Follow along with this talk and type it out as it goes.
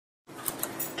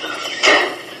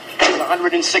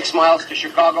106 miles to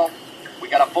Chicago. We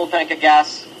got a full tank of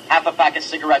gas, half a pack of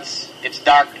cigarettes. It's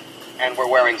dark, and we're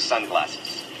wearing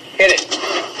sunglasses. Hit it.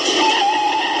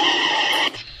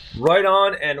 Right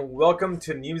on, and welcome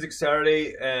to New Music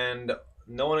Saturday, and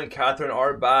Nolan and Catherine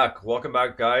are back. Welcome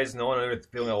back, guys. Nolan, are you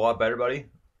feeling a lot better, buddy?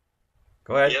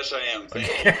 Go ahead. Yes, I am. Thank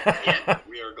you. Yeah,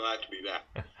 we are glad to be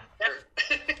back.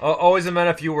 Always a man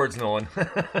of few words, Nolan.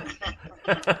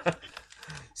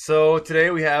 So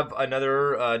today we have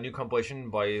another new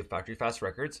compilation by Factory Fast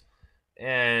Records,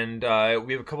 and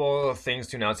we have a couple of things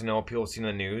to announce. I know people have seen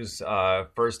the news.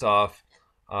 First off,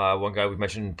 one guy we've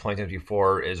mentioned plenty times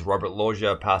before is Robert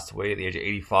Loggia, passed away at the age of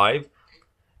 85,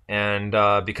 and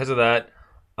because of that,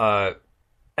 I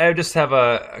just have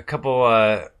a couple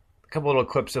little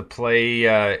clips of play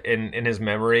in his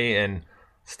memory and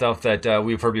stuff that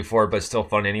we've heard before, but still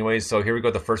fun anyways. So here we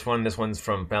go. The first one. This one's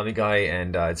from Family Guy,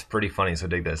 and it's pretty funny. So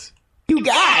dig this. You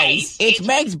guys, it's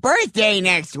Meg's birthday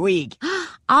next week.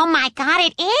 Oh my God,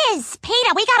 it is!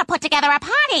 Peter, we gotta put together a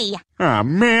party! Oh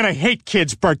man, I hate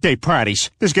kids' birthday parties.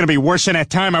 This is gonna be worse than that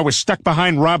time I was stuck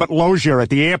behind Robert Loggia at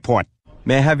the airport.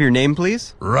 May I have your name,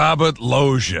 please? Robert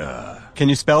Loggia. Can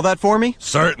you spell that for me?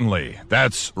 Certainly.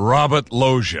 That's Robert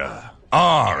Loggia.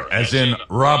 R as in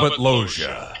Robert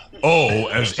Loggia. O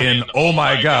as in, oh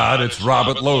my God, it's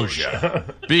Robert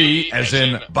Loggia. B as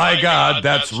in, by God,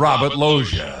 that's Robert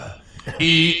Loggia.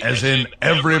 E as in,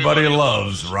 everybody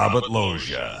loves Robert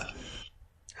Loggia.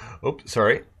 Oops,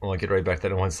 sorry. I'll get right back to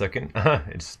that in 1 second.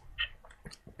 It's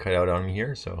cut out on me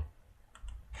here, so.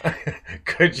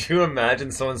 Could you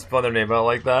imagine someone spelling their name out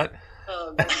like that?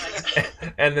 Oh,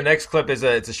 And the next clip is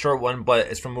it's a short one, but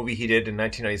it's from a movie he did in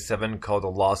 1997 called The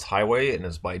Lost Highway, and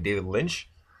it's by David Lynch.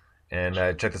 And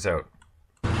check this out.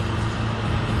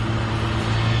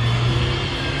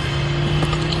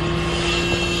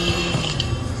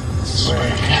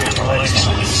 Swearing mechanical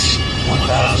excellence.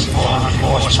 1,400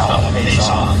 horsepower pays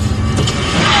off.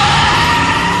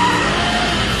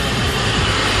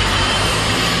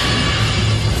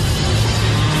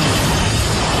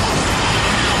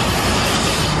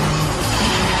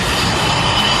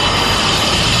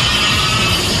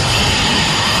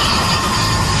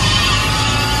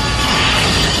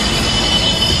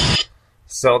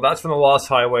 So that's from The Lost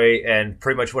Highway, and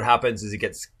pretty much what happens is he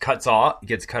gets cut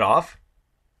off,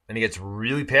 and he gets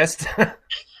really pissed.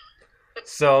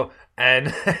 So,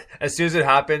 and as soon as it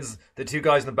happens, the two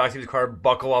guys in the back of his car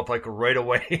buckle up like right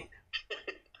away.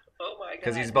 oh my God.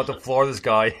 Because he's about to floor this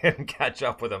guy and catch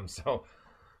up with him. So,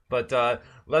 but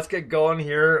let's get going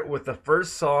here with the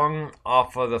first song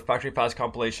off of the Factory Fast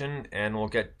compilation, and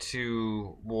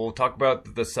we'll talk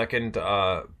about the second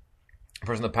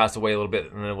person that passed away in a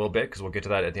little bit, because we'll get to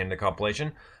that at the end of the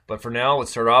compilation. But for now, let's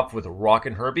start off with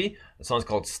Rockin' Herbie. The song's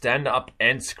called Stand Up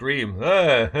and Scream.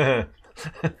 The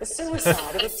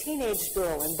suicide of a teenage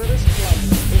girl in British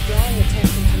Columbia is drawing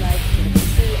attention tonight to the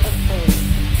pursuit of fame.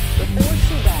 Before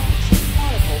she died, she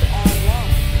chronicled online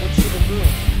what she was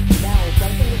doing. Now,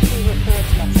 jumping the key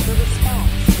reports much of a response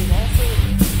is also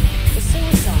the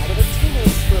suicide of a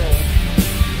teenage girl.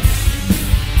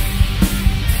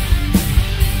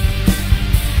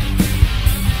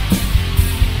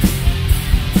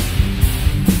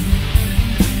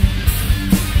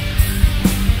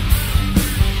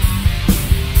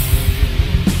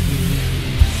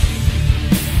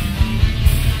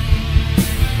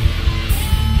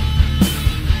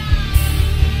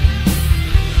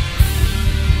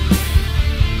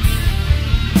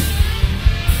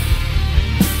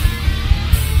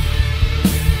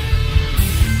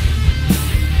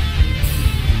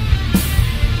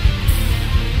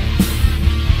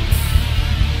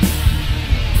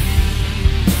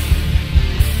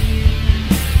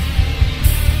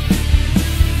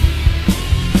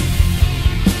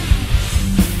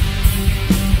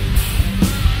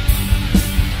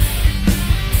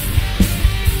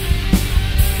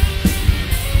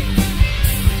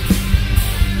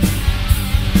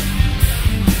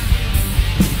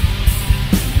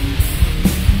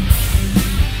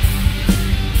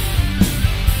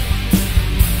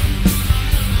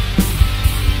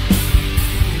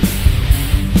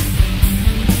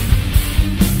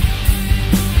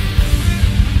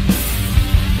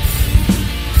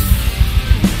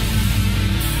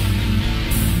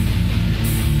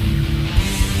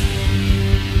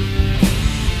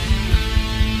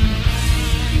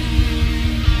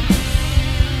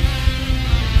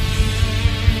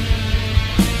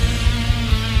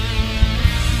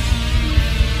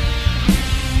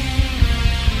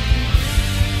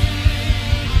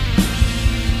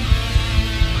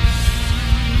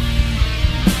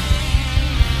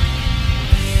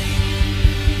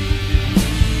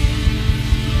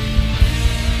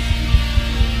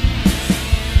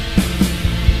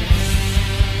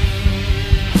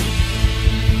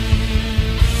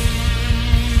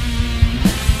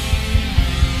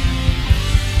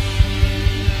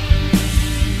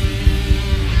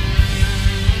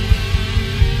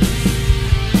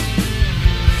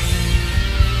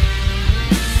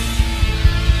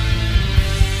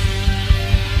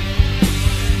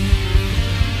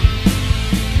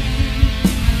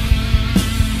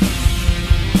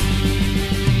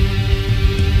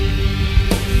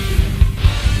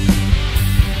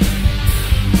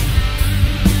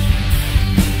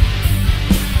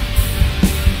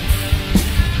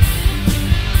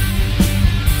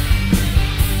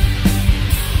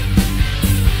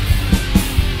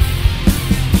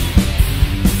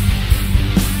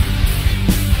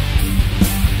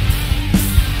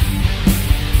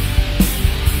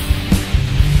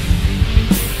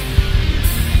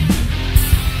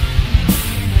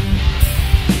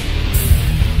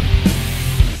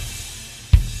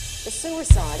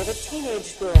 a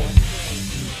teenage girl.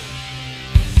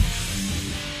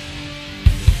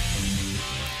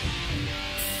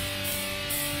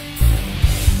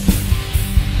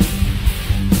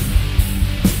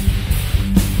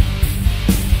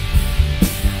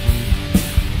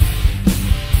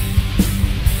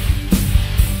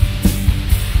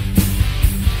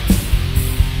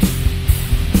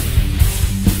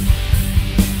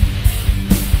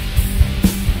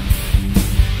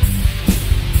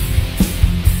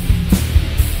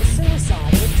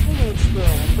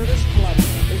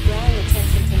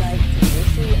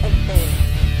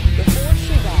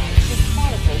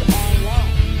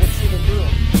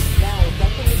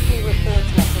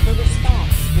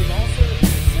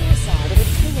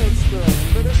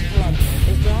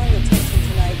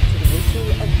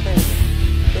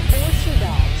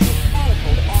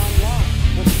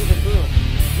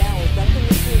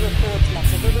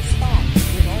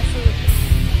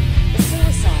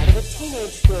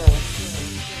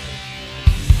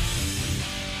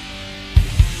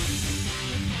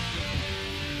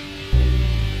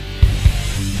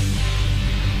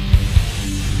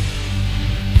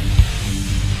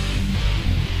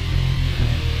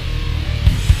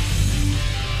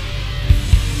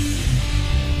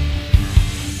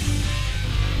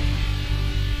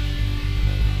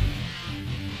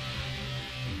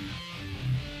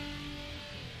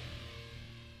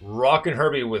 Rockin'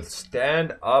 Herbie with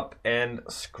Stand Up and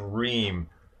Scream.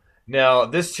 Now,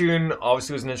 this tune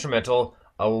obviously was an instrumental,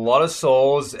 a lot of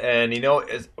souls, and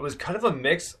it was kind of a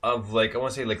mix of like, I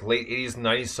want to say like late 80s,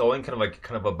 90s souling,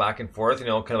 kind of a back and forth, kind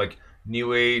of like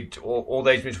new age, old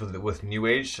age mixed with new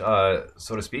age, so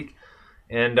to speak.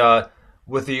 And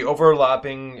with the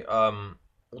overlapping,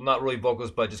 not really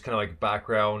vocals, but just kind of like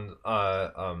background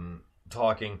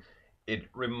talking, it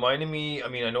reminded me,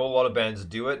 I know a lot of bands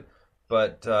do it,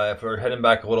 but if we're heading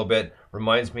back a little bit,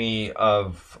 reminds me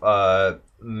of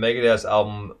Megadeth's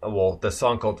album, the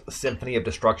song called Symphony of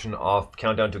Destruction off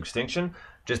Countdown to Extinction,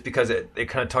 just because it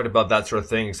kind of talked about that sort of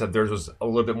thing, except theirs was a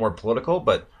little bit more political,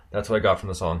 but that's what I got from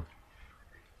the song.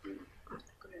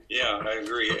 Yeah, I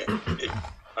agree.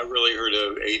 I really heard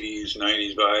a 80s,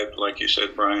 90s vibe, like you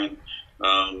said, Brian.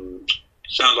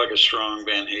 Sounds like a strong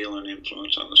Van Halen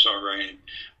influence on the songwriting.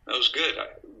 That was good.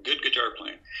 Good guitar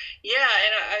playing. Yeah,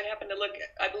 and I happened to look,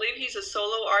 I believe he's a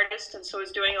solo artist, and so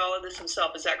he's doing all of this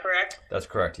himself. Is that correct? That's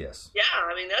correct, yes. Yeah,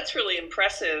 that's really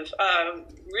impressive.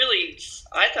 Really,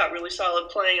 I thought really solid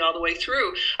playing all the way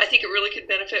through. I think it really could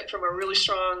benefit from a really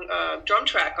strong drum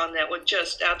track on that would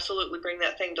just absolutely bring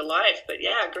that thing to life. But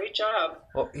yeah, great job.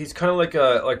 Well, he's kind of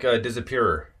like a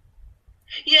Disappearer.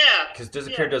 Yeah. Because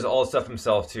Disappear does all the stuff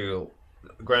himself too.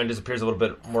 Granted, Disappear's a little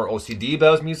bit more OCD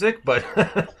about his music, but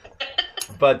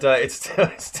but it's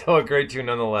still a great tune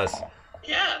nonetheless.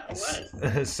 Yeah,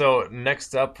 it was. So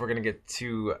next up, we're gonna get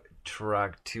to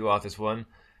track 2 off this one,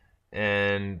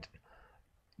 and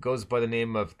goes by the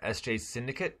name of SJ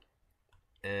Syndicate,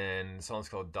 and the song's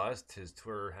called Dust. His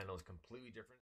Twitter handle is completely different.